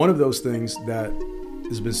One of those things that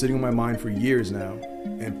has been sitting on my mind for years now,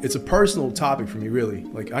 and it's a personal topic for me, really.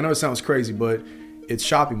 Like, I know it sounds crazy, but it's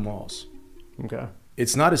shopping malls. Okay.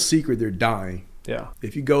 It's not a secret they're dying. Yeah.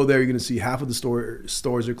 If you go there, you're going to see half of the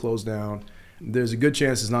stores are closed down. There's a good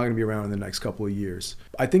chance it's not going to be around in the next couple of years.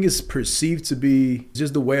 I think it's perceived to be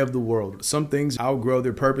just the way of the world. Some things outgrow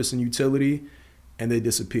their purpose and utility, and they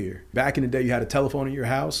disappear. Back in the day, you had a telephone at your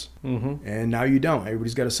house, and now you don't.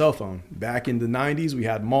 Everybody's got a cell phone. Back in the 90s, we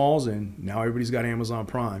had malls, and now everybody's got Amazon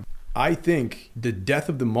Prime. I think the death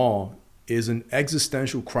of the mall is an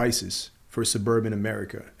existential crisis for suburban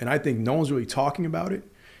America, and I think no one's really talking about it,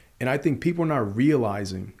 and I think people are not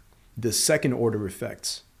realizing the second-order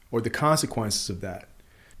effects or the consequences of that.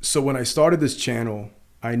 So when I started this channel,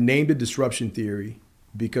 I named it Disruption Theory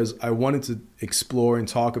because I wanted to explore and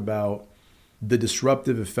talk about the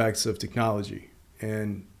disruptive effects of technology.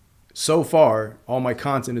 And so far, all my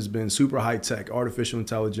content has been super high tech, artificial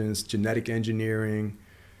intelligence, genetic engineering.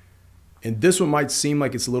 And this one might seem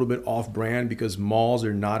like it's a little bit off brand because malls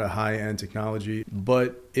are not a high-end technology,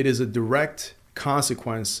 but it is a direct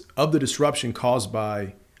consequence of the disruption caused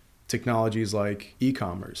by technologies like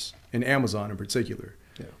e-commerce and Amazon in particular.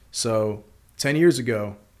 Yeah. So 10 years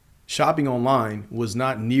ago, shopping online was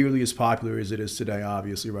not nearly as popular as it is today,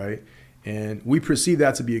 obviously, right? And we perceive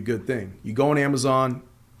that to be a good thing. You go on Amazon,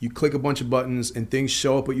 you click a bunch of buttons, and things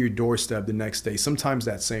show up at your doorstep the next day, sometimes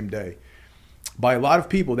that same day. By a lot of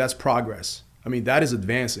people, that's progress. I mean, that is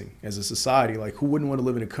advancing as a society. Like, who wouldn't want to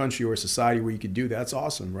live in a country or a society where you could do that? That's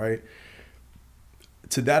awesome, right?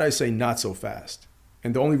 To that, I say not so fast.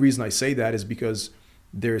 And the only reason I say that is because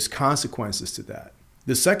there's consequences to that.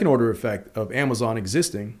 The second order effect of Amazon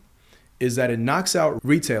existing is that it knocks out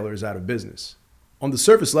retailers out of business. On the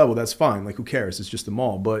surface level, that's fine. Like, who cares? It's just a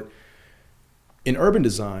mall. But in urban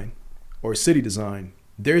design or city design,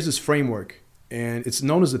 there's this framework, and it's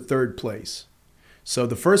known as the third place. So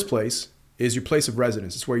the first place is your place of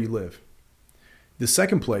residence. It's where you live. The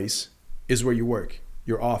second place is where you work,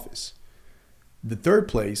 your office. The third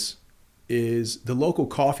place is the local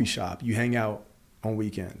coffee shop you hang out on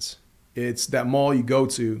weekends. It's that mall you go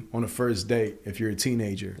to on a first date if you're a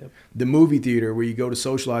teenager. Yep. The movie theater where you go to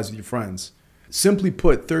socialize with your friends. Simply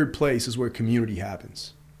put, third place is where community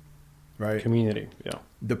happens, right? Community, yeah.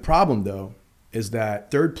 The problem, though, is that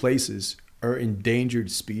third places are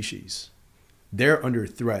endangered species. They're under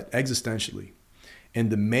threat existentially. And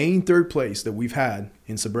the main third place that we've had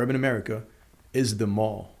in suburban America is the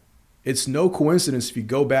mall. It's no coincidence if you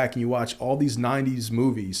go back and you watch all these 90s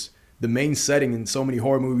movies, the main setting in so many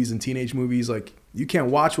horror movies and teenage movies, like, you can't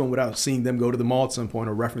watch one without seeing them go to the mall at some point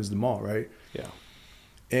or reference the mall, right? Yeah.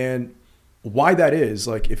 And why that is,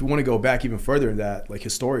 like, if we want to go back even further in that, like,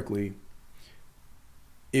 historically,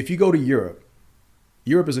 if you go to Europe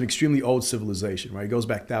is an extremely old civilization, right? It goes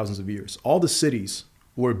back thousands of years. All the cities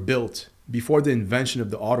were built before the invention of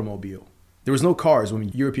the automobile. There was no cars when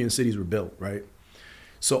European cities were built, right?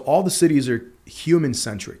 So all the cities are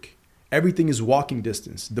human-centric. Everything is walking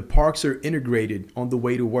distance. The parks are integrated on the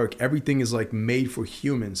way to work. Everything is, like, made for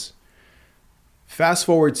humans. Fast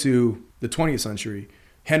forward to the 20th century,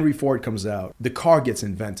 Henry Ford comes out, the car gets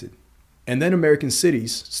invented. And then American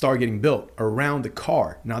cities start getting built around the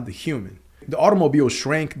car, not the human. The automobile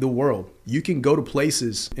shrank the world. You can go to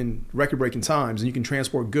places in record-breaking times and you can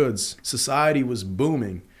transport goods. Society was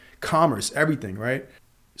booming, commerce, everything, right?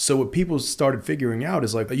 So what people started figuring out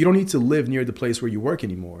is, like, you don't need to live near the place where you work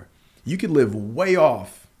anymore. You could live way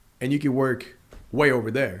off and you could work way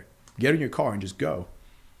over there. Get in your car and just go.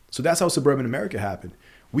 So that's how suburban America happened.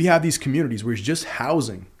 We have these communities where it's just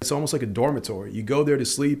housing. It's almost like a dormitory. You go there to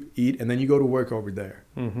sleep, eat, and then you go to work over there.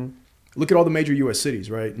 Mm-hmm. Look at all the major U.S. cities,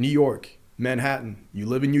 right? New York, Manhattan. You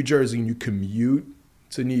live in New Jersey and you commute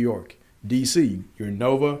to New York. D.C., you're in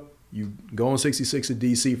Nova. You go on 66 to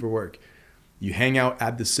D.C. for work. You hang out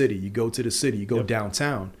at the city. You go to the city. You go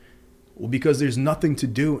downtown. Well, because there's nothing to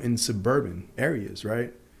do in suburban areas,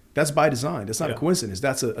 right? That's by design. That's not a coincidence.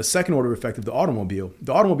 That's a second order effect of the automobile.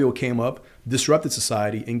 The automobile came up, disrupted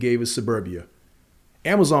society, and gave us suburbia.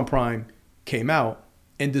 Amazon Prime came out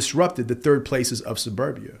and disrupted the third places of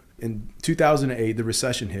suburbia. In 2008, the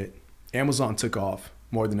recession hit. Amazon took off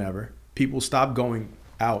more than ever. People stopped going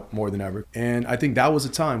out more than ever. And I think that was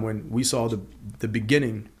a time when we saw the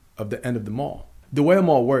beginning of the end of the mall. The way a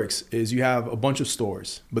mall works is you have a bunch of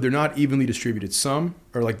stores, but they're not evenly distributed. Some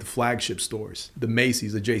are like the flagship stores, the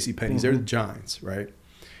Macy's, the JCPenney's, they're the giants, right?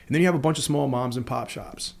 And then you have a bunch of small moms and pop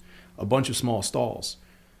shops, a bunch of small stalls.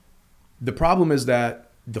 The problem is that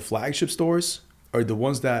the flagship stores are the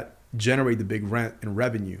ones that generate the big rent and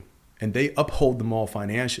revenue, and they uphold the mall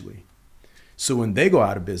financially. So when they go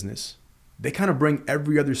out of business, they kind of bring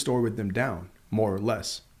every other store with them down, more or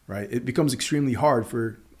less, right? It becomes extremely hard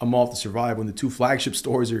for a mall to survive when the two flagship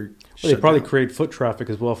stores are Well, they probably down. create foot traffic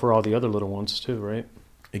as well for all the other little ones too, right?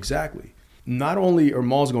 Exactly. Not only are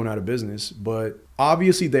malls going out of business, but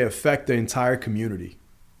obviously they affect the entire community.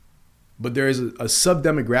 But there is a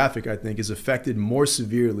sub-demographic, I think, is affected more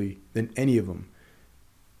severely than any of them.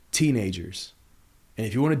 Teenagers. And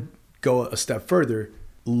if you want to go a step further,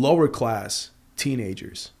 lower class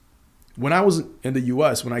teenagers. When I was in the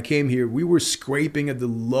US, when I came here, we were scraping at the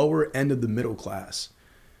lower end of the middle class.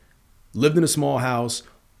 Lived in a small house.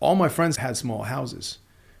 All my friends had small houses.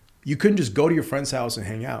 You couldn't just go to your friend's house and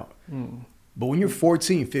hang out. But when you're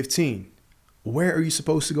 14, 15, where are you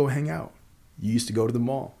supposed to go hang out? You used to go to the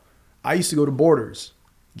mall. I used to go to Borders.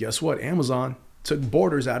 Guess what? Amazon took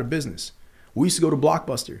Borders out of business. We used to go to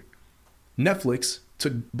Blockbuster. Netflix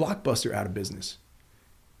took Blockbuster out of business.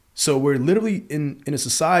 So we're literally in a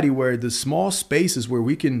society where the small spaces where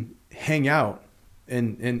we can hang out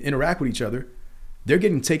and interact with each other, they're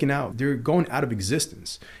getting taken out. They're going out of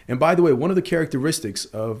existence. And by the way, one of the characteristics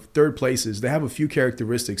of third places, they have a few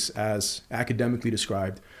characteristics as academically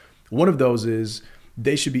described. One of those is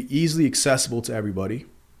they should be easily accessible to everybody.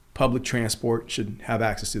 Public transport should have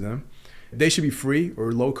access to them. They should be free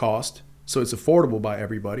or low cost, so it's affordable by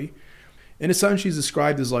everybody. And essentially is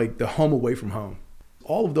described as like the home away from home.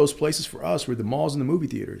 All of those places for us were the malls and the movie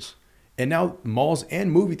theaters. And now malls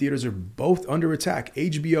and movie theaters are both under attack.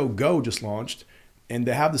 HBO Go just launched, and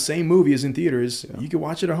they have the same movie as in theaters. Yeah. You can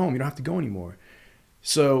watch it at home. You don't have to go anymore.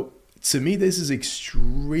 So to me, this is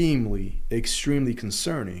extremely, extremely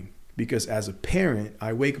concerning because as a parent,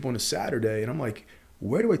 I wake up on a Saturday and I'm like,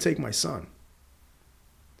 where do I take my son?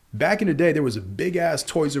 Back in the day, there was a big ass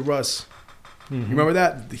Toys R Us. Mm-hmm. You remember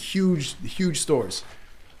that? The huge stores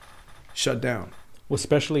shut down. Well,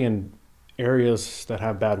 especially in areas that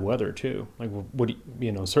have bad weather too. Like,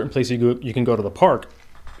 certain places you can go to the park,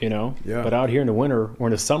 Yeah. But out here in the winter or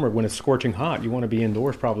in the summer when it's scorching hot, you want to be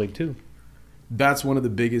indoors probably too. That's one of the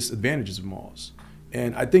biggest advantages of malls.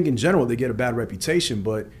 And I think in general they get a bad reputation,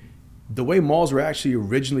 but the way malls were actually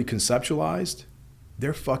originally conceptualized,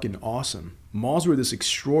 they're fucking awesome. Malls were this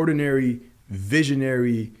extraordinary,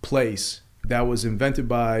 visionary place that was invented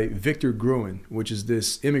by Victor Gruen, which is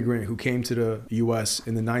this immigrant who came to the US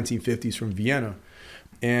in the 1950s from Vienna.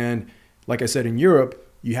 And like I said, in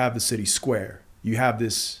Europe, you have the city square. You have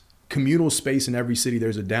this communal space in every city.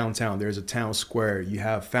 There's a downtown, there's a town square. You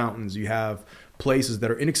have fountains, you have places that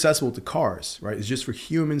are inaccessible to cars, right? It's just for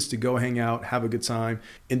humans to go hang out, have a good time.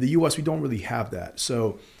 In the US, we don't really have that.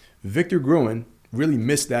 So Victor Gruen really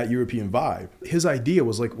missed that European vibe. His idea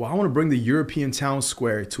was like, well, I want to bring the European town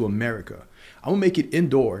square to America. I'm gonna make it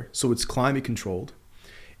indoor so it's climate controlled.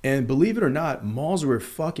 And believe it or not, malls were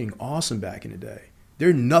fucking awesome back in the day.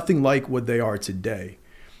 They're nothing like what they are today.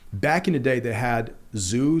 Back in the day, they had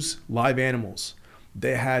zoos, live animals.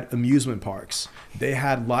 They had amusement parks. They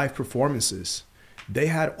had live performances. They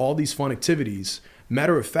had all these fun activities.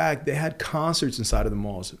 Matter of fact, they had concerts inside of the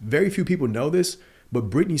malls. Very few people know this, but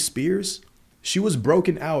Britney Spears, she was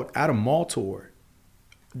broken out at a mall tour.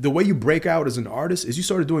 The way you break out as an artist is you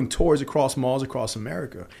started doing tours across malls across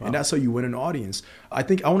America. Wow. And that's how you win an audience. I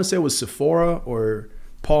want to say it was Sephora or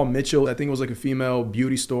Paul Mitchell. I think it was like a female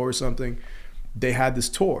beauty store or something. They had this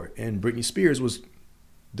tour and Britney Spears was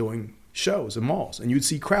doing shows in malls. And you'd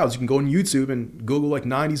see crowds. You can go on YouTube and Google like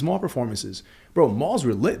 90s mall performances. Bro, malls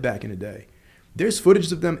were lit back in the day. There's footage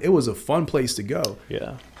of them. It was a fun place to go.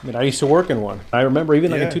 Yeah. I mean, I used to work in one. I remember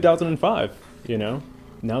even like in 2005,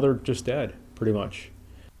 Now they're just dead, pretty much.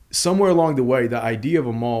 Somewhere along the way, the idea of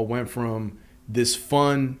a mall went from this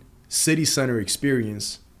fun city center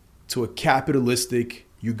experience to a capitalistic,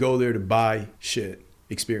 you go there to buy shit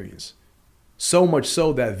experience. So much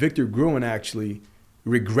so that Victor Gruen actually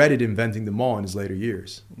regretted inventing the mall in his later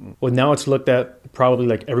years. Well, now it's looked at probably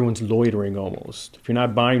like everyone's loitering almost. If you're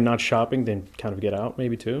not buying, not shopping, then kind of get out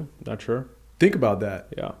maybe too. Not sure. Think about that.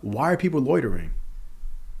 Yeah. Why are people loitering?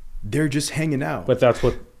 They're just hanging out. But that's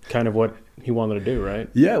what he wanted to do, right?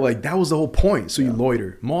 Yeah, like that was the whole point. So you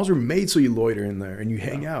loiter. Malls were made so you loiter in there and you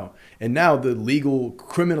hang out. And now the legal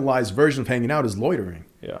criminalized version of hanging out is loitering.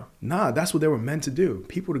 Yeah. Nah, that's what they were meant to do.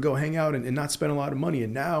 People to go hang out and not spend a lot of money.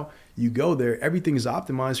 And now you go there, everything is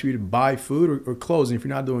optimized for you to buy food or clothes. And if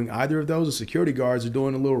you're not doing either of those, the security guards are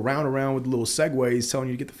doing a little round around with little segways telling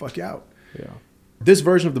you to get the fuck out. Yeah. This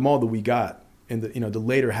version of the mall that we got in the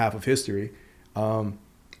later half of history,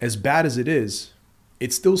 as bad as it is,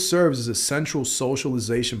 it still serves as a central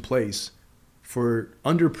socialization place for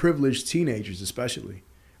underprivileged teenagers especially,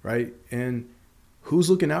 right? And Who's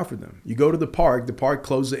looking out for them? You go to the park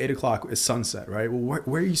closes at 8 o'clock, it's sunset, right? Well,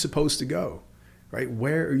 where are you supposed to go, right?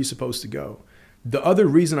 Where are you supposed to go? The other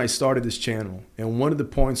reason I started this channel, and one of the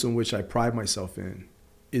points in which I pride myself in,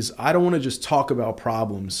 is I don't want to just talk about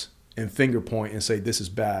problems and finger point and say this is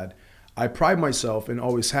bad. I pride myself, and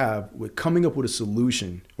always have, with coming up with a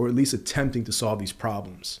solution, or at least attempting to solve these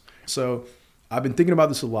problems. So I've been thinking about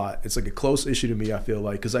this a lot. It's like a close issue to me, I feel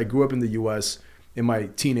like, because I grew up in the US in my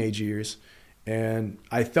teenage years, and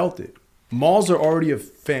I felt it. Malls are already a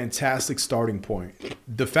fantastic starting point.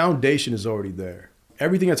 The foundation is already there.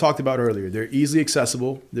 Everything I talked about earlier, they're easily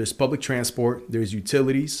accessible. There's public transport, there's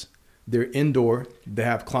utilities, they're indoor, they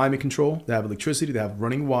have climate control, they have electricity, they have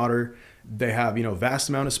running water, they have, vast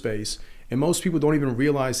amount of space. And most people don't even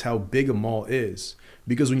realize how big a mall is.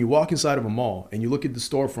 Because when you walk inside of a mall and you look at the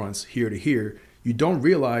storefronts here to here, you don't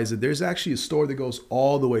realize that there's actually a store that goes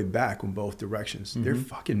all the way back in both directions. Mm-hmm. They're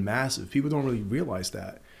fucking massive. People don't really realize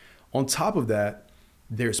that. On top of that,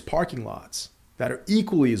 there's parking lots that are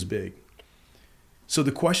equally as big. So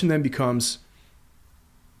the question then becomes,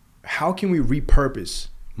 how can we repurpose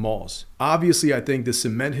malls? Obviously, I think the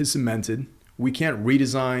cement has cemented. We can't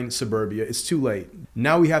redesign suburbia. It's too late.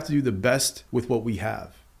 Now we have to do the best with what we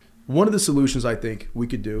have. One of the solutions I think we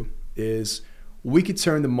could do is we could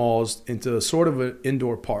turn the malls into sort of an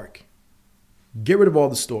indoor park. Get rid of all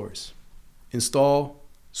the stores. Install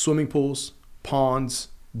swimming pools, ponds,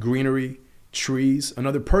 greenery, trees.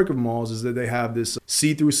 Another perk of malls is that they have this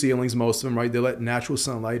see-through ceilings, most of them, right? They let natural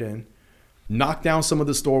sunlight in. Knock down some of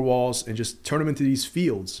the store walls and just turn them into these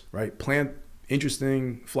fields, right? Plant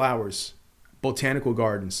interesting flowers, botanical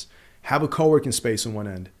gardens. Have a co-working space on one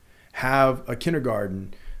end. Have a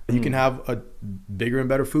kindergarten. You can have a bigger and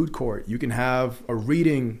better food court. You can have a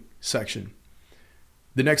reading section.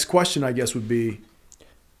 The next question, I guess, would be,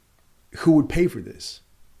 who would pay for this?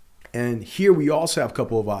 And here we also have a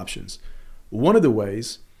couple of options. One of the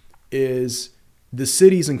ways is the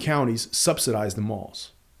cities and counties subsidize the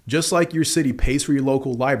malls. Just like your city pays for your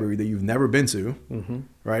local library that you've never been to,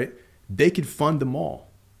 right? They could fund the mall.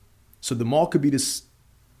 So the mall could be this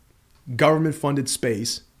government-funded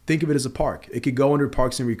space. Think of it as a park. It could go under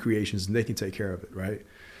Parks and Recreations, and they can take care of it, right?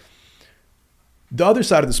 The other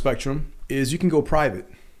side of the spectrum is you can go private.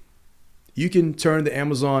 You can turn to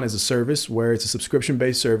Amazon as a service where it's a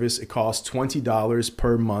subscription-based service. It costs $20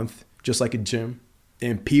 per month, just like a gym.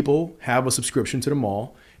 And people have a subscription to the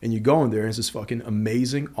mall, and you go in there and it's this fucking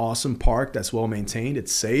amazing, awesome park that's well maintained.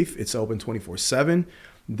 It's safe. It's open 24/7.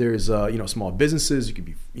 There's small businesses. You could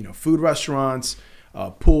be food restaurants,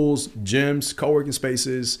 pools, gyms, co-working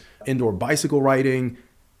spaces, indoor bicycle riding,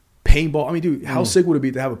 paintball. I mean, dude, how sick would it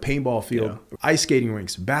be to have a paintball field, ice skating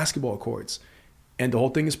rinks, basketball courts, and the whole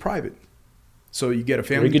thing is private. So you get a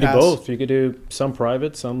family pass. You could do both. You could do some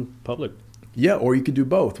private, some public. Yeah, or you could do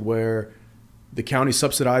both, where the county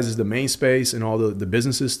subsidizes the main space and all the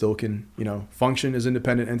businesses still can, function as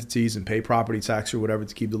independent entities and pay property tax or whatever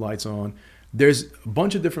to keep the lights on. There's a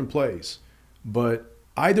bunch of different plays, but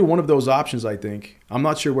either one of those options, I think, I'm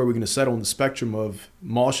not sure where we're going to settle on the spectrum of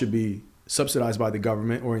malls should be subsidized by the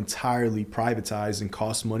government or entirely privatized and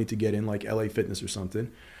cost money to get in, like LA Fitness or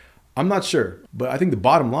something. I'm not sure, but I think the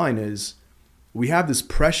bottom line is we have this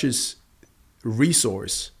precious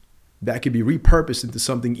resource that could be repurposed into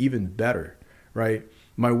something even better, right?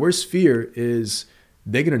 My worst fear is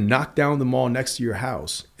they're going to knock down the mall next to your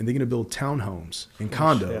house and they're going to build townhomes and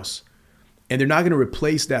condos. And they're not going to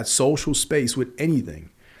replace that social space with anything.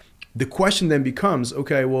 The question then becomes,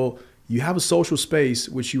 okay, well, you have a social space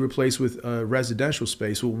which you replace with a residential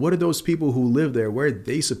space. Well, what are those people who live there? Where are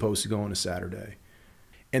they supposed to go on a Saturday?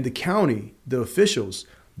 And the county, the officials,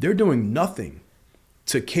 they're doing nothing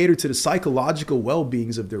to cater to the psychological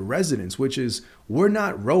well-beings of their residents, which is, we're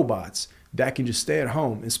not robots that can just stay at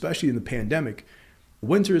home, especially in the pandemic.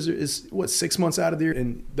 Winter is 6 months out of the year,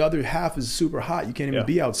 and the other half is super hot. You can't even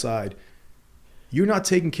be outside. You're not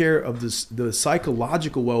taking care of the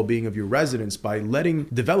psychological well-being of your residents by letting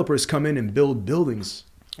developers come in and build buildings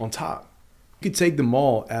on top. You could take the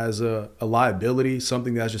mall as a liability,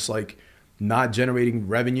 something that's just like not generating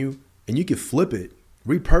revenue, and you could flip it,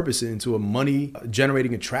 repurpose it into a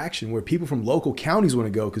money-generating attraction where people from local counties want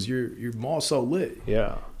to go because your mall's so lit.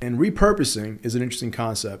 Yeah. And repurposing is an interesting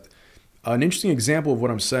concept. An interesting example of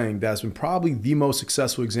what I'm saying that's been probably the most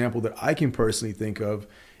successful example that I can personally think of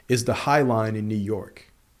is the High Line in New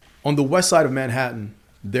York. On the west side of Manhattan,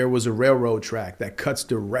 there was a railroad track that cuts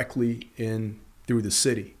directly in through the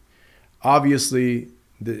city. Obviously,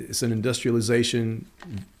 it's an industrialization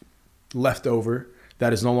leftover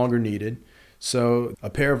that is no longer needed. So a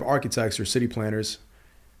pair of architects or city planners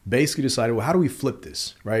basically decided, well, how do we flip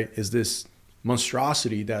this, right? Is this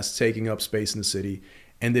monstrosity that's taking up space in the city.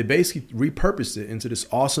 And they basically repurposed it into this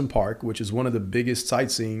awesome park, which is one of the biggest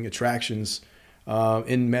sightseeing attractions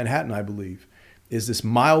in Manhattan, I believe. Is this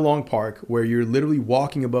mile-long park where you're literally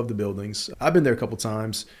walking above the buildings. I've been there a couple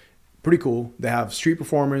times. Pretty cool. They have street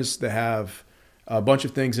performers. They have a bunch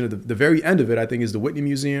of things. And the very end of it, I think, is the Whitney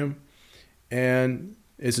Museum. And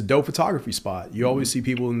it's a dope photography spot. You always see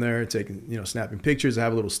people in there taking, snapping pictures. They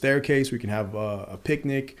have a little staircase where you can have a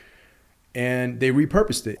picnic. And they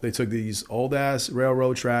repurposed it. They took these old-ass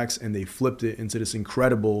railroad tracks and they flipped it into this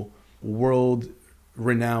incredible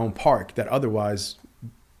world-renowned park that otherwise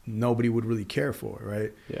nobody would really care for,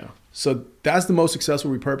 right? Yeah. So that's the most successful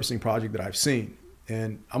repurposing project that I've seen.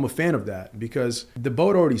 And I'm a fan of that because the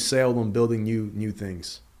boat already sailed on building new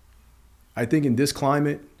things. I think in this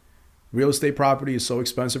climate, real estate property is so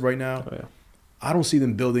expensive right now. Oh, yeah. I don't see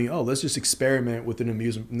them building, let's just experiment with an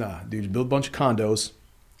amusement. Nah, dude, build a bunch of condos,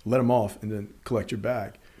 let them off, and then collect your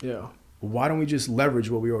bag. Yeah. Why don't we just leverage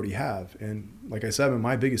what we already have? And like I said,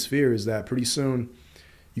 my biggest fear is that pretty soon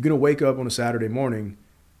you're going to wake up on a Saturday morning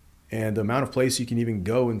and the amount of places you can even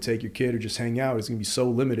go and take your kid or just hang out is going to be so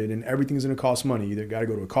limited, and everything's going to cost money. You either got to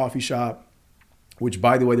go to a coffee shop, which,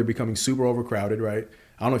 by the way, they're becoming super overcrowded, right?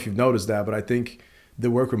 I don't know if you've noticed that, but I think the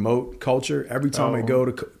work remote culture, every time I go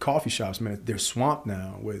to coffee shops, man, they're swamped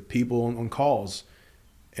now with people on calls.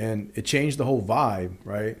 And it changed the whole vibe,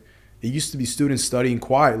 right? It used to be students studying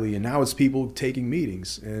quietly, and now it's people taking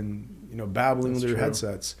meetings and, babbling with their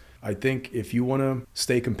headsets. I think if you want to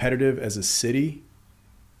stay competitive as a city,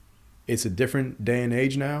 it's a different day and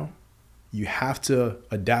age now. You have to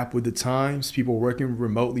adapt with the times. People working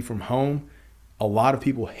remotely from home. A lot of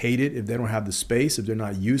people hate it if they don't have the space, if they're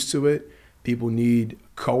not used to it. People need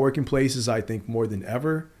co-working places, I think, more than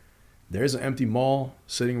ever. There's an empty mall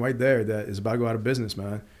sitting right there that is about to go out of business,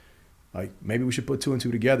 man. Like, maybe we should put 2 and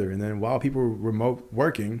 2 together. And then while people are remote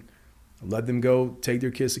working, let them go take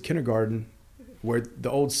their kids to kindergarten where the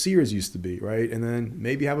old Sears used to be, right? And then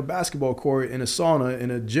maybe have a basketball court and a sauna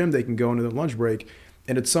and a gym they can go into the lunch break.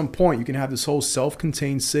 And at some point, you can have this whole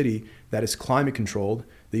self-contained city that is climate controlled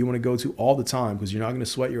that you want to go to all the time because you're not going to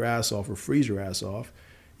sweat your ass off or freeze your ass off.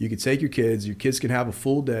 You can take your kids can have a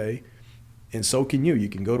full day, and so can you. You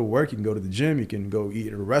can go to work, you can go to the gym, you can go eat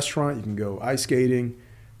at a restaurant, you can go ice skating.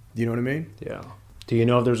 Do you know what I mean? Yeah. Do you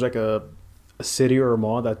know if there's like a city or a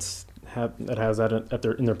mall that has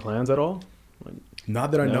that in their plans at all?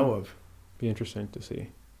 Not that I know of. Be interesting to see.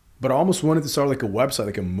 But I almost wanted to start like a website,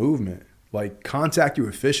 like a movement, like contact your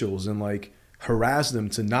officials and like harass them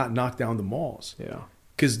to not knock down the malls. Yeah.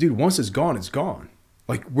 Because, dude, once it's gone, it's gone.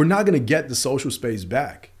 Like, we're not going to get the social space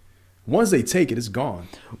back. Once they take it, it's gone.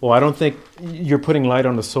 Well, I don't think you're putting light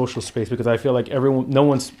on the social space because I feel like no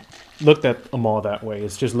one's looked at a mall that way.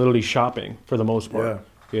 It's just literally shopping for the most part,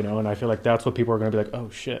 and I feel like that's what people are going to be like, oh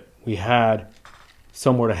shit, we had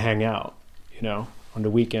somewhere to hang out, on the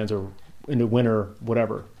weekends or in the winter,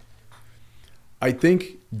 whatever. I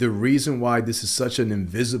think the reason why this is such an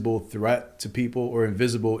invisible threat to people or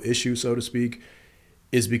invisible issue, so to speak,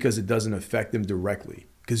 is because it doesn't affect them directly.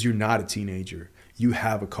 Because you're not a teenager. You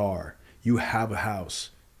have a car. You have a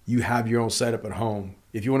house. You have your own setup at home.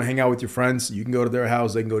 If you want to hang out with your friends, you can go to their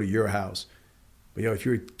house. They can go to your house. But if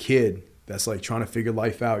you're a kid that's like trying to figure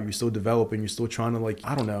life out, you're still developing, you're still trying to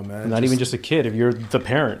I don't know, man. Not even just a kid. If you're the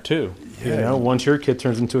parent too, once your kid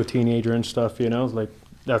turns into a teenager and stuff,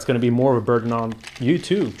 that's going to be more of a burden on you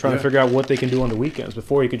too, trying to figure out what they can do on the weekends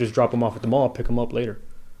before you could just drop them off at the mall, pick them up later.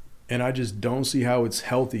 And I just don't see how it's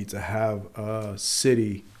healthy to have a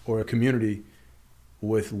city or a community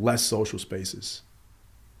with less social spaces.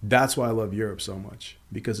 That's why I love Europe so much,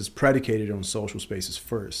 because it's predicated on social spaces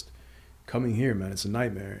first. Coming here, man, it's a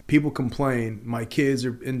nightmare. People complain, my kids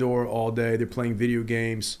are indoor all day, they're playing video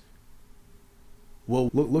games. Well,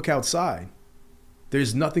 look outside.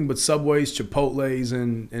 There's nothing but Subways, Chipotles,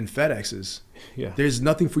 and FedExes. Yeah. There's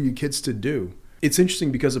nothing for you kids to do. It's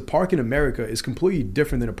interesting because a park in America is completely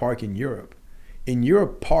different than a park in Europe. In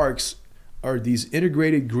Europe, parks are these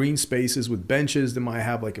integrated green spaces with benches that might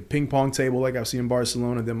have like a ping pong table like I've seen in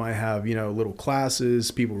Barcelona. They might have, little classes,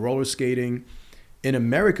 people roller skating. In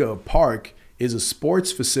America, a park is a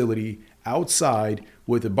sports facility outside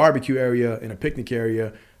with a barbecue area and a picnic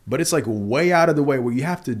area, but it's like way out of the way where you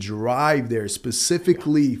have to drive there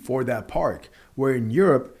specifically for that park. Where in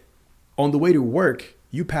Europe, on the way to work,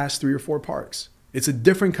 you pass 3 or 4 parks. It's a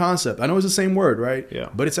different concept. I know it's the same word, right? Yeah.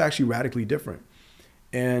 But it's actually radically different.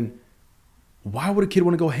 And why would a kid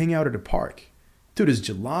want to go hang out at a park? Dude, it's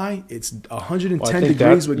July. It's 110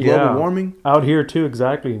 degrees with global warming. Out here too,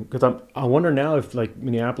 exactly. Because I wonder now if like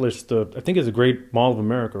Minneapolis, I think it's a great mall of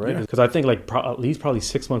America, right? Because I think like at least probably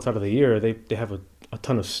 6 months out of the year, they have a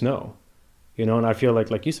ton of snow. You know, and I feel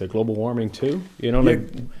like you said, global warming too. You know, like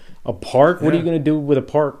a park. What are you going to do with a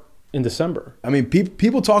park in December? I mean,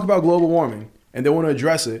 people talk about global warming and they want to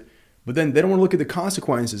address it, but then they don't want to look at the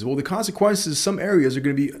consequences. Well, the consequences, some areas are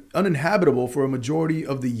going to be uninhabitable for a majority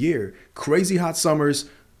of the year. Crazy hot summers,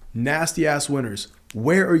 nasty ass winters.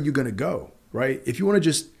 Where are you going to go, right? If you want to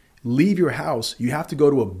just leave your house, you have to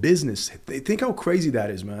go to a business. Think how crazy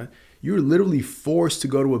that is, man. You're literally forced to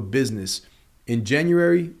go to a business in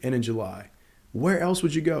January and in July. Where else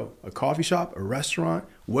would you go? A coffee shop, a restaurant?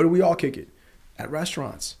 Where do we all kick it? At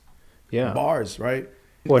restaurants. Yeah. Bars, right?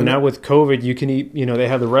 Well, now with COVID, you can eat, they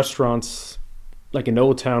have the restaurants like in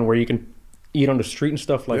Old Town where you can eat on the street and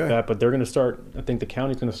stuff like that. But they're going to start, I think the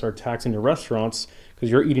county's going to start taxing your restaurants because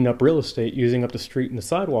you're eating up real estate, using up the street and the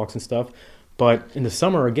sidewalks and stuff. But in the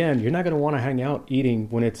summer, again, you're not going to want to hang out eating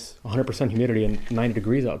when it's 100% humidity and 90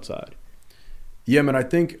 degrees outside. Yeah, man, I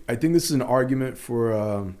think this is an argument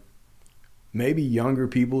for maybe younger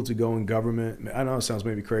people to go in government. I know it sounds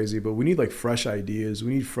maybe crazy, but we need like fresh ideas.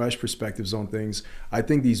 We need fresh perspectives on things. I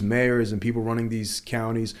think these mayors and people running these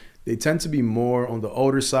counties, they tend to be more on the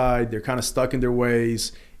older side. They're kind of stuck in their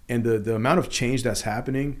ways. And the amount of change that's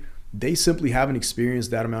happening, they simply haven't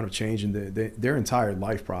experienced that amount of change in their entire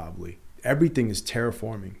life probably. Everything is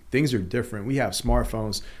terraforming. Things are different. We have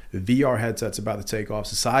smartphones, VR headsets about to take off.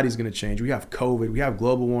 Society's going to change. We have COVID. We have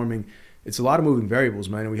global warming. It's a lot of moving variables,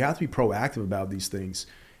 man, and we have to be proactive about these things.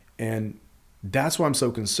 And that's why I'm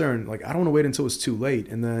so concerned. Like, I don't want to wait until it's too late.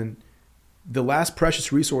 And then the last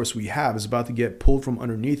precious resource we have is about to get pulled from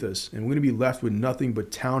underneath us, and we're going to be left with nothing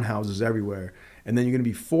but townhouses everywhere. And then you're going to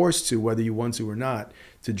be forced to, whether you want to or not,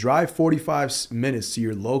 to drive 45 minutes to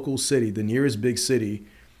your local city, the nearest big city,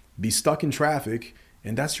 be stuck in traffic,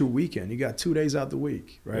 and that's your weekend. You got 2 days out the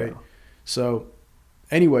week, right? Yeah. So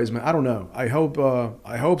anyways, man, I don't know. I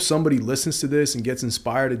hope somebody listens to this and gets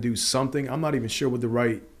inspired to do something. I'm not even sure what the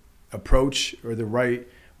right approach or the right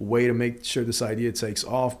way to make sure this idea takes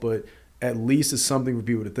off, but at least it's something for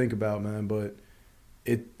people to think about, man. But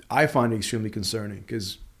I find it extremely concerning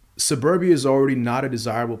because suburbia is already not a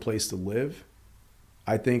desirable place to live.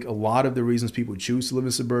 I think a lot of the reasons people choose to live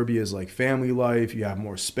in suburbia is like family life. You have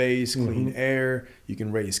more space, clean air, you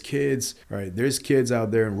can raise kids, right? There's kids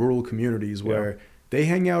out there in rural communities where they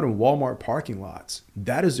hang out in Walmart parking lots.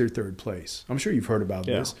 That is their third place. I'm sure you've heard about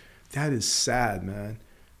this. That is sad, man.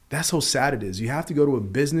 That's how sad it is. You have to go to a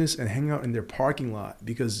business and hang out in their parking lot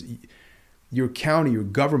because your county, your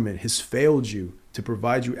government has failed you to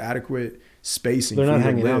provide you adequate spacing. They're not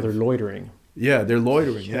hanging out, they're loitering. Yeah, they're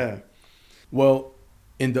loitering, yeah. Well,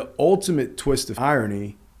 in the ultimate twist of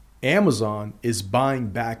irony, Amazon is buying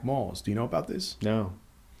back malls. Do you know about this? No.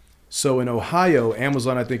 So in Ohio,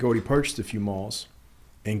 Amazon, I think, already purchased a few malls.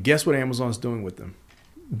 And guess what Amazon's doing with them?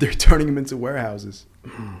 They're turning them into warehouses.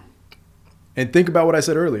 And think about what I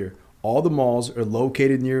said earlier. All the malls are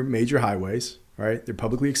located near major highways, right? They're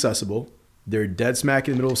publicly accessible. They're dead smack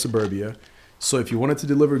in the middle of suburbia. So if you wanted to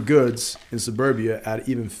deliver goods in suburbia at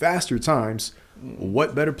even faster times,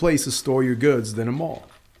 what better place to store your goods than a mall?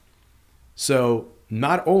 So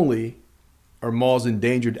not only are malls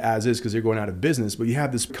endangered as is because they're going out of business, but you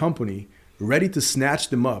have this company ready to snatch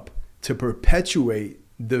them up to perpetuate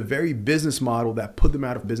the very business model that put them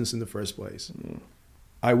out of business in the first place.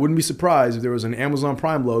 I wouldn't be surprised if there was an Amazon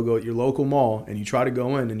Prime logo at your local mall and you try to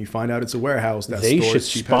go in and you find out it's a warehouse that they stores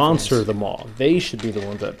should sponsor the mall. They should be the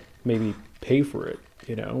ones that maybe pay for it.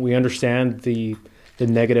 We understand the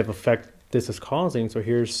negative effect this is causing, so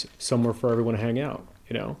here's somewhere for everyone to hang out.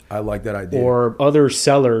 I like that idea. Or other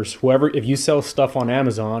sellers, whoever, if you sell stuff on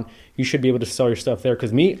Amazon, you should be able to sell your stuff there.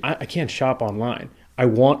 Because I can't shop online. I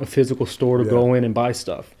want a physical store to go in and buy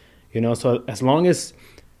stuff. So as long as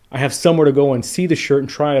I have somewhere to go and see the shirt and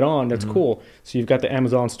try it on, that's cool. So you've got the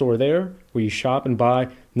Amazon store there where you shop and buy,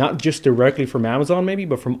 not just directly from Amazon maybe,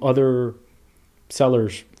 but from other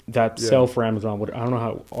sellers that sell for Amazon. I don't know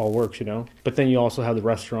how it all works, But then you also have the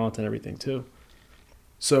restaurants and everything too.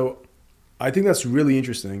 So I think that's really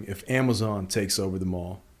interesting if Amazon takes over the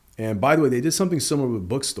mall. And by the way, they did something similar with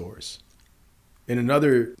bookstores. In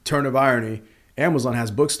another turn of irony, Amazon has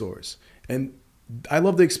bookstores. And I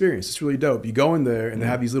love the experience. It's really dope. You go in there and they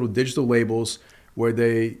have these little digital labels where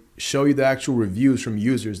they show you the actual reviews from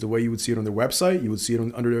users, the way you would see it on their website. You would see it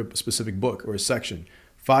under a specific book or a section.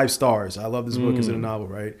 5 stars. I love this book. Is it a novel,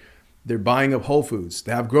 right? They're buying up Whole Foods.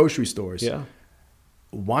 They have grocery stores. Yeah.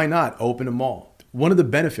 Why not open a mall? one of the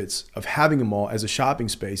benefits of having a mall as a shopping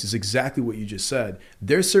space is exactly what you just said.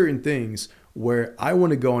 There's certain things where I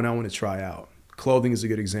want to go and I want to try out. Clothing is a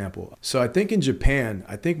good example. So I think in Japan,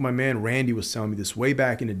 I think my man Randy was telling me this way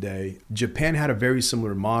back in the day, Japan had a very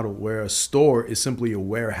similar model where a store is simply a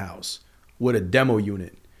warehouse with a demo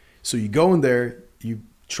unit. So you go in there, you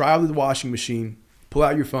try out the washing machine, pull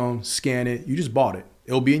out your phone, scan it, you just bought it.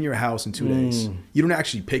 It'll be in your house in 2 days. You don't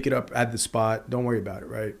actually pick it up at the spot. Don't worry about it,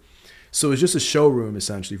 right? So it's just a showroom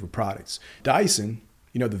essentially for products. Dyson,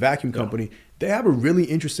 the vacuum company, they have a really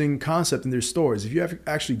interesting concept in their stores. If you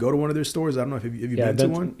actually go to one of their stores, I don't know if you've been to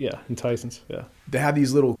one. Yeah, in Tyson's, yeah. They have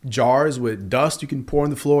these little jars with dust you can pour on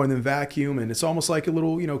the floor and then vacuum, and it's almost like a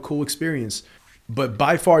little, cool experience. But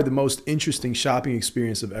by far the most interesting shopping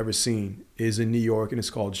experience I've ever seen is in New York, and it's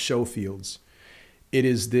called Showfields. It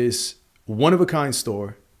is this one-of-a-kind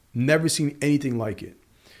store, never seen anything like it.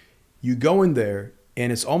 You go in there,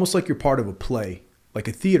 and it's almost like you're part of a play, like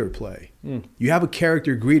a theater play. You have a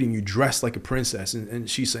character greeting you dressed like a princess, and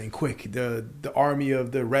she's saying, quick, the army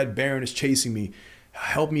of the Red Baron is chasing me.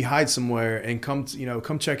 Help me hide somewhere and come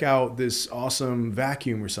check out this awesome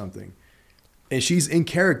vacuum or something. And she's in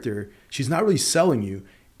character. She's not really selling you.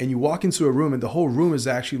 And you walk into a room, and the whole room is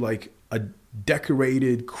actually like a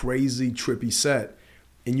decorated, crazy, trippy set.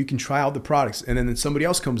 And you can try out the products. And then somebody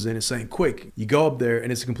else comes in and saying, quick, you go up there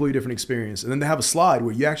and it's a completely different experience. And then they have a slide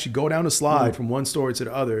where you actually go down a slide from one store to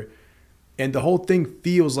the other. And the whole thing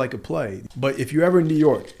feels like a play. But if you're ever in New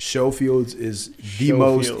York, Showfields is the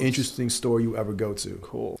most interesting store you ever go to.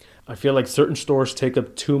 Cool. I feel like certain stores take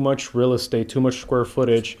up too much real estate, too much square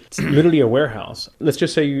footage. It's literally a warehouse. Let's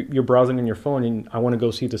just say you're browsing on your phone and I want to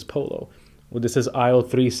go see this polo. Well, this is aisle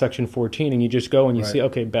 3, section 14. And you just go and you see,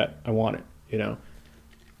 okay, bet, I want it,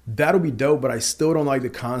 That'll be dope, but I still don't like the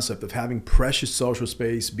concept of having precious social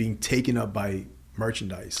space being taken up by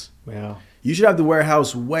merchandise. Yeah. You should have the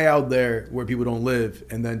warehouse way out there where people don't live.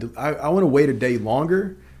 And then I want to wait a day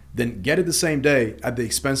longer than get it the same day at the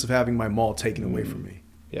expense of having my mall taken away from me.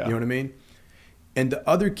 Yeah. You know what I mean? And the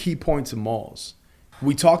other key point to malls,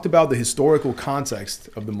 we talked about the historical context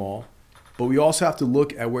of the mall, but we also have to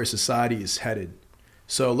look at where society is headed.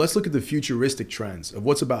 So let's look at the futuristic trends of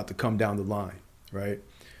what's about to come down the line, right?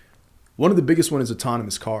 One of the biggest ones is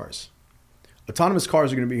autonomous cars. Autonomous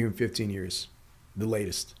cars are going to be here in 15 years, the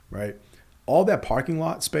latest, right? All that parking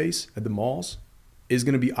lot space at the malls is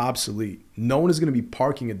going to be obsolete. No one is going to be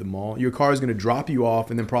parking at the mall. Your car is going to drop you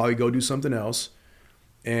off and then probably go do something else.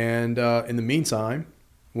 And in the meantime,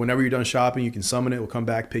 whenever you're done shopping, you can summon it. We'll come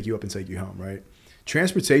back, pick you up, and take you home, right?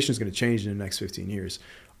 Transportation is going to change in the next 15 years.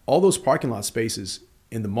 All those parking lot spaces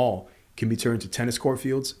in the mall can be turned to tennis court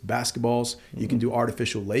fields, basketballs. You can do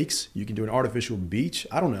artificial lakes. You can do an artificial beach.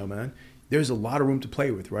 I don't know, man. There's a lot of room to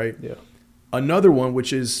play with, right? Yeah. Another one,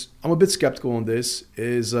 which is, I'm a bit skeptical on this,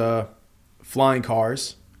 is flying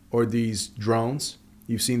cars or these drones.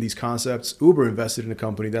 You've seen these concepts. Uber invested in a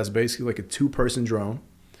company that's basically like a 2-person drone.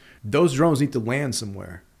 Those drones need to land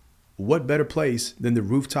somewhere. What better place than the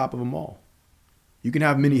rooftop of a mall? You can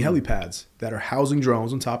have mini helipads that are housing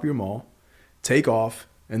drones on top of your mall, take off,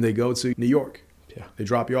 and they go to New York. Yeah. They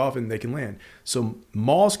drop you off and they can land. So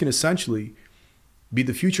malls can essentially be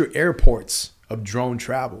the future airports of drone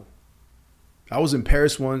travel. I was in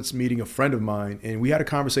Paris once meeting a friend of mine, and we had a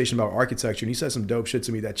conversation about architecture, and he said some dope shit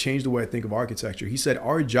to me that changed the way I think of architecture. He said,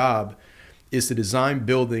 our job is to design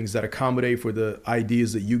buildings that accommodate for the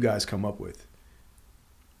ideas that you guys come up with.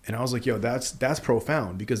 And I was like, yo, that's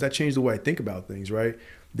profound, because that changed the way I think about things, right?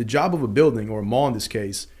 The job of a building, or a mall in this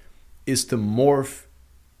case, is to morph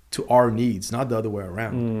to our needs, not the other way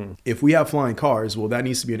around. If we have flying cars, well, that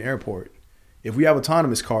needs to be an airport. If we have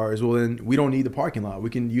autonomous cars, well, then we don't need the parking lot. We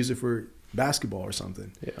can use it for basketball or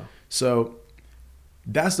something. Yeah. So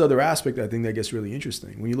that's the other aspect I think that gets really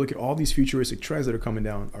interesting. When you look at all these futuristic trends that are coming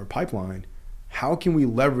down our pipeline, how can we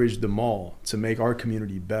leverage the mall to make our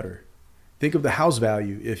community better? Think of the house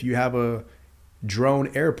value. If you have a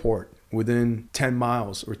drone airport within 10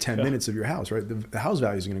 miles or 10 minutes of your house, right? The house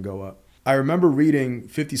value is going to go up. I remember reading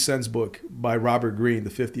 50 Cent's book by Robert Greene,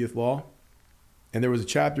 The 50th Law. And there was a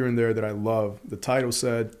chapter in there that I love. The title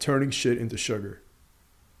said, Turning Shit into Sugar.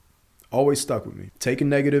 Always stuck with me. Take a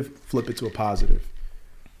negative, flip it to a positive.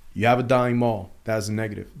 You have a dying mall. That's a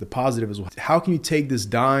negative. The positive is, how can you take this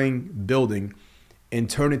dying building and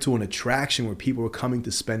turn it into an attraction where people are coming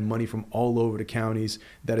to spend money from all over the counties,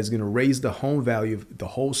 that is going to raise the home value of the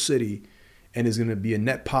whole city and is going to be a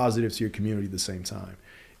net positive to your community at the same time.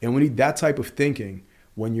 And we need that type of thinking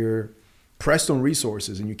when you're pressed on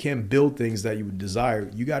resources and you can't build things that you would desire.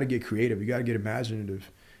 You got to get creative. You got to get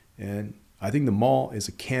imaginative. And I think the mall is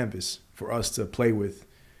a canvas for us to play with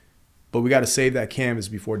But we got to save that canvas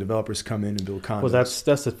before developers come in and build condos. Well, that's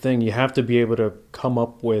the thing. You have to be able to come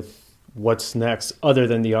up with what's next other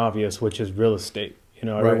than the obvious, which is real estate. You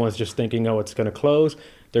know, everyone's just thinking, oh, it's going to close.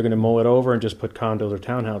 They're going to mow it over and just put condos or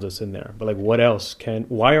townhouses in there. But like, what else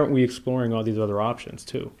why aren't we exploring all these other options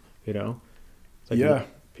too? You know? It's like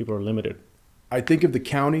people are limited. I think if the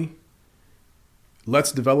county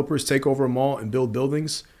lets developers take over a mall and build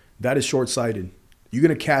buildings, that is short-sighted. You're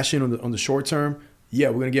going to cash in on the short term. Yeah,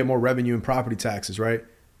 we're going to get more revenue in property taxes, right?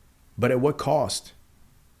 But at what cost?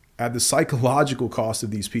 At the psychological cost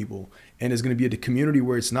of these people. And it's going to be at a community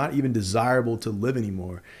where it's not even desirable to live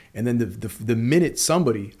anymore. And then the minute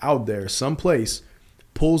somebody out there, someplace,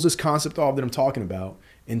 pulls this concept off that I'm talking about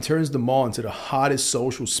and turns the mall into the hottest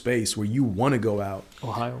social space where you want to go out.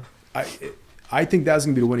 Ohio. I think that's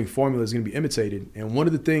going to be the winning formula. Is going to be imitated. And one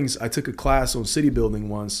of the things, I took a class on city building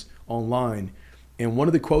once online, and one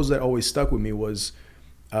of the quotes that always stuck with me was,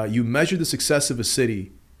 you measure the success of a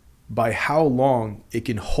city by how long it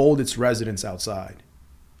can hold its residents outside.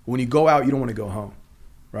 When you go out, you don't want to go home,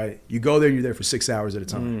 right? You go there, you're there for 6 hours at a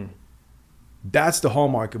time. That's the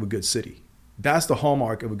hallmark of a good city. That's the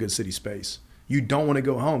hallmark of a good city space. You don't want to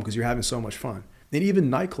go home because you're having so much fun. And even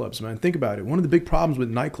nightclubs, man, think about it. One of the big problems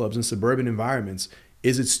with nightclubs in suburban environments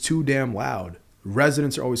is it's too damn loud.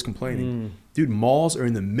 Residents are always complaining. Dude, malls are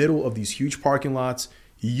in the middle of these huge parking lots,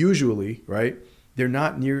 usually, right? They're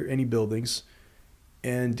not near any buildings.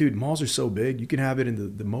 And dude, malls are so big. You can have it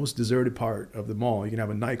in the most deserted part of the mall. You can have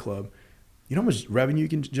a nightclub. You know how much revenue you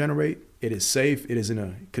can generate? It is safe. It is in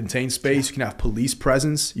a contained space. You can have police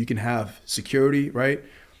presence. You can have security, right?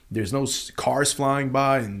 There's no cars flying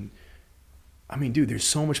by. And I mean, dude, there's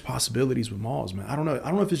so much possibilities with malls, man. I don't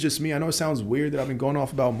know if it's just me. I know it sounds weird that I've been going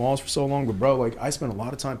off about malls for so long, but bro, like I spend a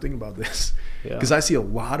lot of time thinking about this because I see a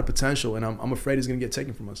lot of potential, and I'm afraid it's going to get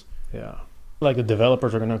taken from us. Yeah. Like the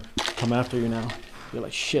developers are going to come after you now. You're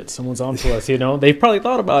like, shit, someone's on to us, you know? They've probably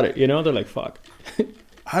thought about it, you know? They're like, fuck.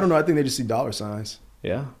 I don't know. I think they just see dollar signs.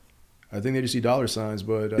 Yeah. I think they just see dollar signs,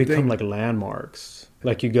 but become like landmarks.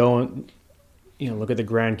 Like you go and, you know, look at the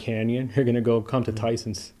Grand Canyon. You're going to come to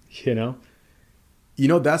Tyson's, you know? You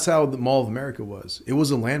know, that's how the Mall of America was. It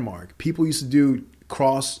was a landmark. People used to do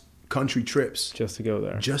cross-country trips. Just to go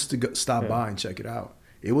there. Just to stop by and check it out.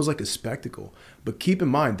 It was like a spectacle. But keep in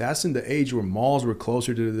mind, that's in the age where malls were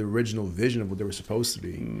closer to the original vision of what they were supposed to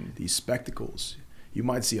be. These spectacles. You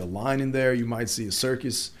might see a line in there. You might see a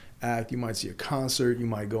circus act. You might see a concert. You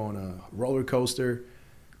might go on a roller coaster,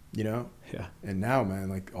 you know? Yeah. And now, man,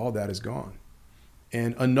 like all that is gone.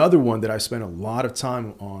 And another one that I spent a lot of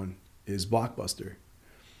time on is Blockbuster.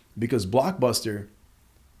 Because Blockbuster,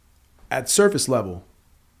 at surface level,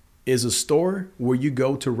 is a store where you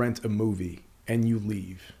go to rent a movie and you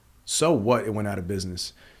leave. So what? It went out of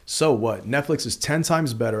business. So what? Netflix is 10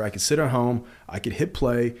 times better. I could sit at home. I could hit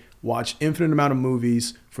play, watch infinite amount of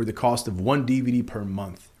movies for the cost of one DVD per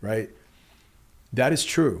month, right? That is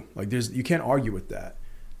true. Like you can't argue with that.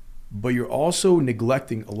 But you're also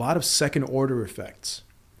neglecting a lot of second order effects.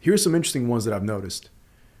 Here's some interesting ones that I've noticed.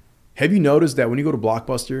 Have you noticed that when you go to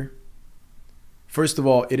Blockbuster, first of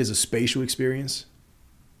all, it is a spatial experience.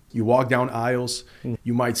 You walk down aisles,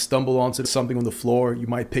 you might stumble onto something on the floor, you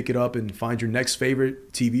might pick it up and find your next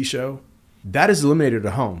favorite TV show. That is eliminated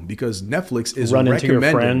at home because Netflix is run recommending. Into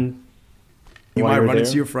your friend. You might run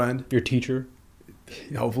into your friend. Your teacher.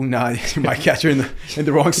 Hopefully not. You might catch her in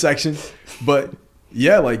the wrong section. But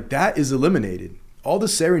yeah, like that is eliminated. All the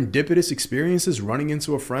serendipitous experiences, running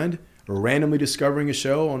into a friend, or randomly discovering a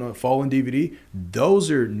show on a fallen DVD, those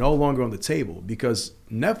are no longer on the table because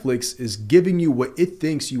Netflix is giving you what it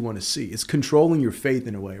thinks you want to see. It's controlling your faith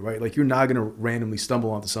in a way, right? Like you're not going to randomly stumble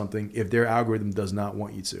onto something if their algorithm does not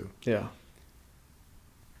want you to. Yeah.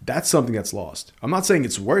 That's something that's lost. I'm not saying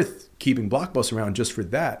it's worth keeping Blockbuster around just for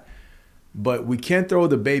that, but we can't throw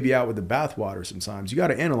the baby out with the bathwater sometimes. You got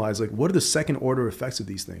to analyze, like, what are the second order effects of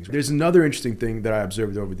these things? There's another interesting thing that I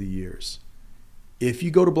observed over the years. If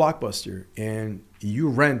you go to Blockbuster and you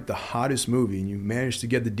rent the hottest movie and you manage to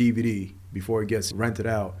get the DVD before it gets rented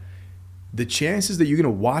out, the chances that you're going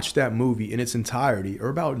to watch that movie in its entirety are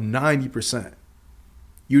about 90%.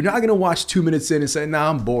 You're not going to watch 2 minutes in and say,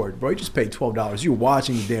 nah, I'm bored. Bro, you just paid $12. You're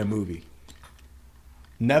watching the damn movie.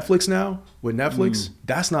 Netflix now, with Netflix,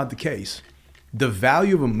 that's not the case. The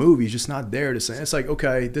value of a movie is just not there to say, it's like,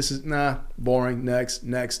 okay, this is, boring, next.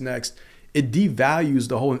 It devalues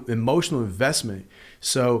the whole emotional investment.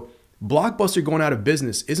 So Blockbuster going out of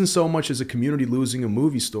business isn't so much as a community losing a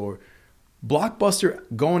movie store. Blockbuster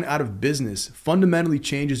going out of business fundamentally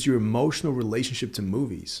changes your emotional relationship to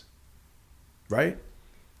movies, right?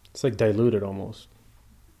 It's like diluted almost.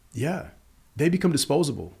 Yeah. They become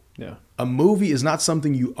disposable. Yeah. A movie is not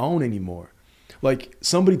something you own anymore. Like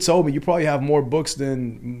somebody told me, you probably have more books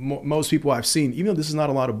than most people I've seen, even though this is not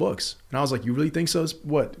a lot of books. And I was like, you really think so?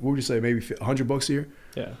 What would you say? Maybe 100 books here?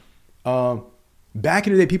 Yeah. Back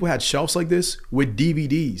in the day, people had shelves like this with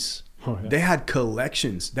DVDs. Oh, yeah. They had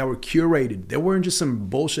collections that were curated. They weren't just some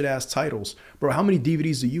bullshit ass titles. Bro, how many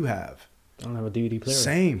DVDs do you have? I don't have a DVD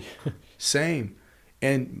player. Same.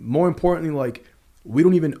 And more importantly, like, we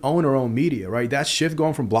don't even own our own media, right? That shift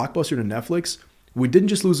going from Blockbuster to Netflix, we didn't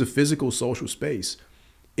just lose a physical social space.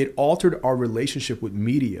 It altered our relationship with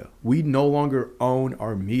media. We no longer own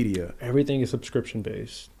our media. Everything is subscription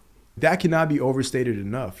based. That cannot be overstated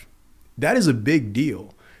enough. That is a big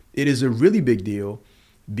deal. It is a really big deal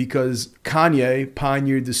because Kanye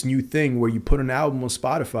pioneered this new thing where you put an album on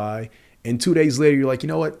Spotify and 2 days later you're like, you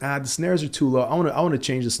know what? The snares are too low. I want to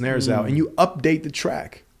change the snares out, and you update the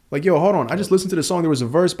track. Like, yo, hold on. I just listened to the song. There was a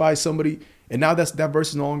verse by somebody, and now that verse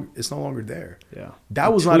is no longer there. Yeah,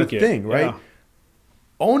 that was not a thing, right? Yeah.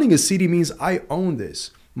 Owning a CD means I own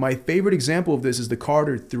this. My favorite example of this is the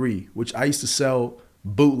Carter 3, which I used to sell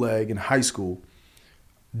bootleg in high school.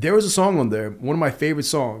 There was a song on there, one of my favorite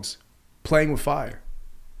songs, Playing with Fire.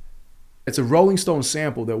 It's a Rolling Stone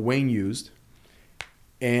sample that Wayne used.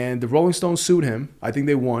 And the Rolling Stones sued him. I think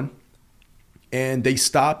they won. And they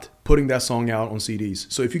stopped putting that song out on CDs.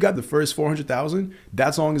 So if you got the first 400,000,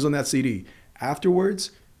 that song is on that CD.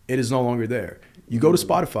 Afterwards, it is no longer there. You go to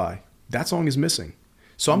Spotify, that song is missing.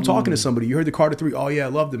 So I'm talking to somebody. You heard the Carter 3. Oh, yeah, I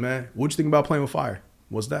loved it, man. What'd you think about Playing with Fire?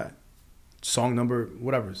 What's that? Song number,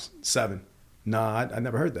 whatever, 7. Nah, I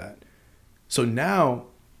never heard that. So now,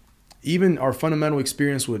 even our fundamental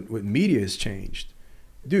experience with media has changed.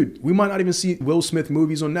 Dude, we might not even see Will Smith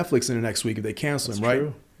movies on Netflix in the next week if they cancel them, right?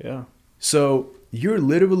 True. Yeah. So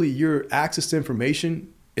your access to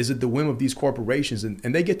information is at the whim of these corporations,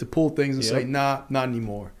 and they get to pull things and say, nah, not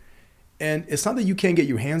anymore. And it's not that you can't get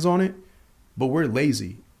your hands on it, but we're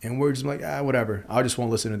lazy. And we're just like, whatever. I just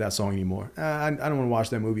won't listen to that song anymore. I don't want to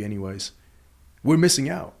watch that movie anyways. We're missing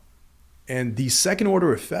out. And these second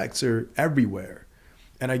order effects are everywhere.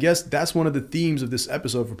 And I guess that's one of the themes of this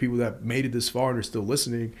episode for people that made it this far and are still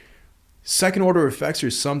listening. Second order effects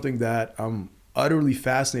are something that I'm utterly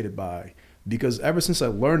fascinated by, because ever since I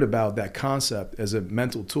learned about that concept as a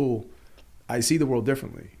mental tool, I see the world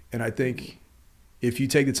differently. And I think if you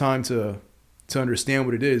take the time to understand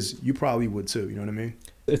what it is, you probably would too. You know what I mean?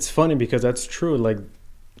 It's funny because that's true. Like,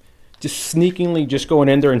 just sneakingly just going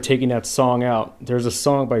in there and taking that song out. There's a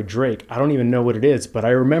song by Drake. I don't even know what it is, but I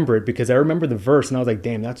remember it because I remember the verse and I was like,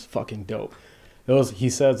 damn, that's fucking dope. He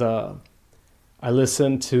says, I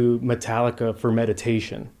listen to Metallica for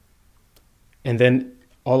meditation. And then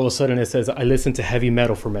all of a sudden it says, I listen to heavy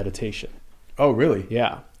metal for meditation. Oh, really?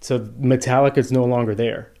 Yeah. So Metallica is no longer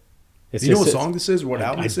there. Do you know what song this is? What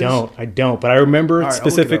album this is? I don't. But I remember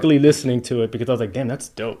specifically listening to it because I was like, damn, that's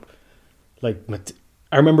dope. Like,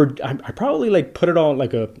 I remember I probably like put it on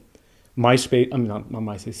like a MySpace, I mean not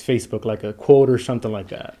MySpace, Facebook, like a quote or something like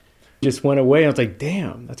that. Just went away. I was like,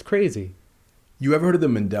 damn, that's crazy. You ever heard of the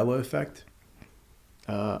Mandela effect?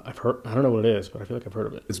 I've heard. I don't know what it is, but I feel like I've heard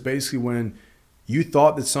of it. It's basically when you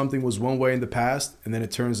thought that something was one way in the past, and then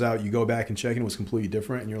it turns out you go back and check and it was completely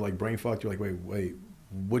different, and you're like brain fucked. You're like, wait,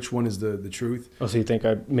 which one is the truth? Oh, so you think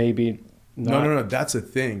I maybe not? No. That's a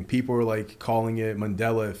thing. People are like calling it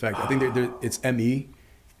Mandela effect. I think it's ME.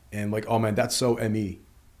 And like, oh man, that's so ME.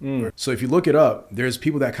 So if you look it up, there's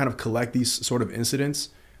people that kind of collect these sort of incidents,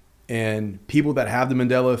 and people that have the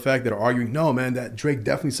Mandela effect that are arguing, no man, that Drake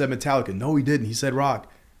definitely said Metallica. No, he didn't. He said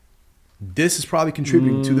rock. This is probably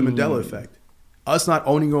contributing to the Mandela effect. Us not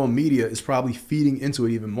owning our own media is probably feeding into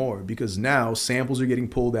it even more, because now samples are getting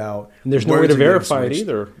pulled out. And there's no way to verify it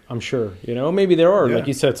either, I'm sure. You know, maybe there are, like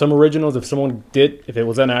you said, some originals, if it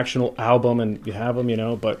was an actual album and you have them, you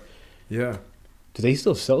know, but yeah. Do they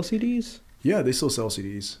still sell CDs? Yeah, they still sell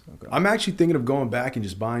CDs. Okay. I'm actually thinking of going back and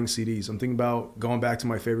just buying CDs. I'm thinking about going back to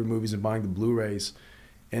my favorite movies and buying the Blu-rays.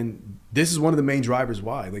 And this is one of the main drivers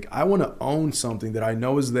why. Like, I want to own something that I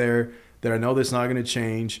know is there, that I know that's not going to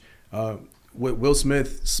change. With Will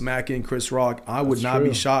Smith smacking Chris Rock, I would not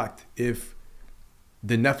be shocked if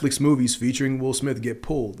the Netflix movies featuring Will Smith get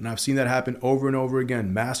pulled. And I've seen that happen over and over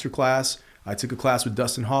again. Masterclass, I took a class with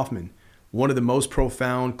Dustin Hoffman. One of the most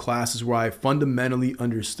profound classes where I fundamentally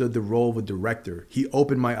understood the role of a director. He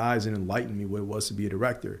opened my eyes and enlightened me what it was to be a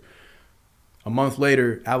director. A month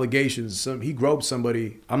later, allegations, he groped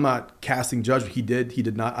somebody. I'm not casting judgment. He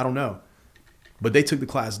did not, I don't know. But they took the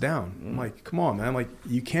class down. I'm like, come on, man. Like,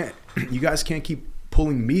 you guys can't keep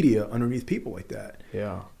pulling media underneath people like that.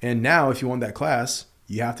 Yeah. And now if you want that class,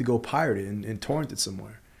 you have to go pirate it and torrent it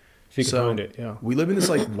somewhere. If you can find it, yeah. We live in this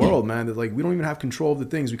like world, man, that like we don't even have control of the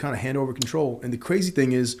things. We kind of hand over control. And the crazy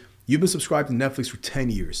thing is, you've been subscribed to Netflix for 10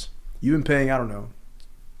 years. You've been paying, I don't know,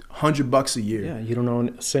 $100 a year. Yeah, you don't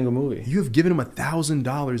own a single movie. You have given them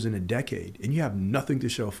 $1,000 in a decade, and you have nothing to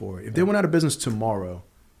show for it. If they went out of business tomorrow,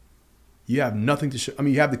 you have nothing to show. I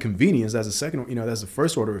mean, you have the convenience. That's the second, that's the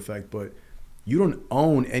first order effect, but you don't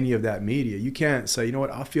own any of that media. You can't say, you know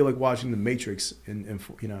what, I feel like watching The Matrix in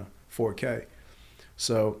 4K.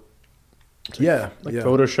 So, yeah.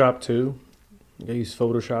 Photoshop too. You use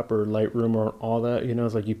Photoshop or Lightroom or all that.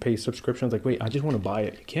 It's like you pay subscriptions. Like, wait, I just want to buy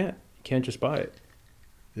it. You can't just buy it.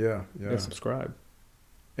 Yeah. You gotta subscribe.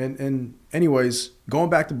 And anyways, going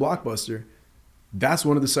back to Blockbuster, that's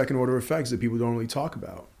one of the second order effects that people don't really talk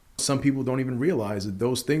about. Some people don't even realize that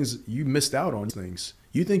those things, you missed out on things.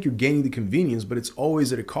 You think you're gaining the convenience, but it's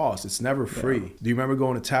always at a cost. It's never free. Yeah. Do you remember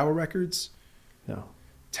going to Tower Records? No.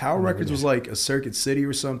 Tower Records was like a Circuit City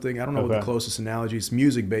or something. I don't know what the closest analogy is.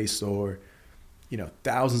 Music-based store,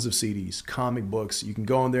 thousands of CDs, comic books. You can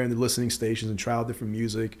go in there in the listening stations and try out different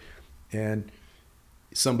music. And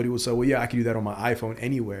somebody would say, well, yeah, I can do that on my iPhone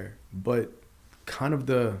anywhere. But kind of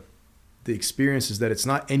the experience is that it's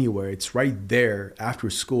not anywhere. It's right there after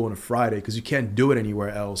school on a Friday because you can't do it anywhere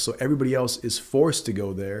else. So everybody else is forced to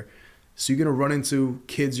go there. So you're going to run into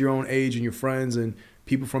kids your own age and your friends and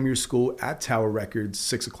people from your school at Tower Records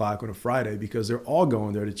 6 o'clock on a Friday because they're all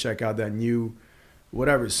going there to check out that new,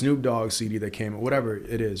 whatever, Snoop Dogg CD that came out, whatever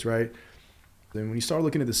it is, right? Then when you start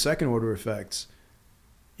looking at the second order effects,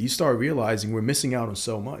 you start realizing we're missing out on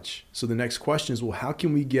so much. So the next question is, well, how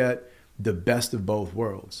can we get the best of both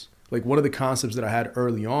worlds? Like one of the concepts that I had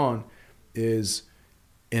early on is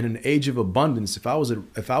in an age of abundance, if I was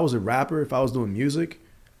a rapper, if I was doing music,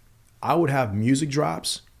 I would have music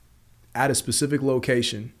drops at a specific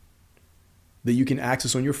location that you can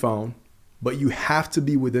access on your phone, but you have to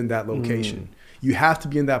be within that location. You have to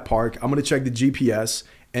be in that park. I'm going to check the GPS,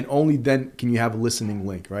 and only then can you have a listening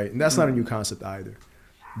link, right? And that's not a new concept either.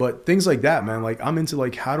 But things like that, man, like I'm into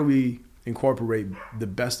like, how do we incorporate the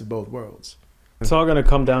best of both worlds? It's all going to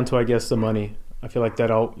come down to, I guess, the money. I feel like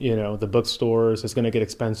the bookstores, it's going to get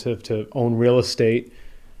expensive to own real estate,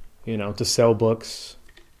 to sell books.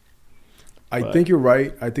 I think you're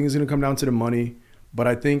right. I think it's going to come down to the money, but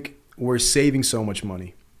I think we're saving so much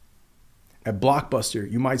money. At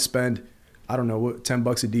Blockbuster, you might spend, I don't know, what, $10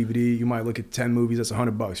 a DVD. You might look at 10 movies. That's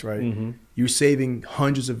 $100, right? Mm-hmm. You're saving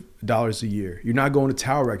hundreds of dollars a year. You're not going to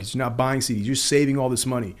Tower Records. You're not buying CDs. You're saving all this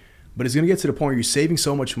money. But it's going to get to the point where you're saving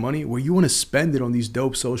so much money where you want to spend it on these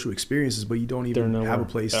dope social experiences, but you don't even have a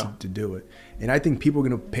place to do it. And I think people are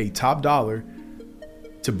going to pay top dollar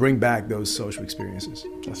to bring back those social experiences.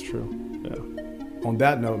 That's true. Yeah. On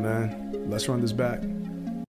that note, man, let's run this back.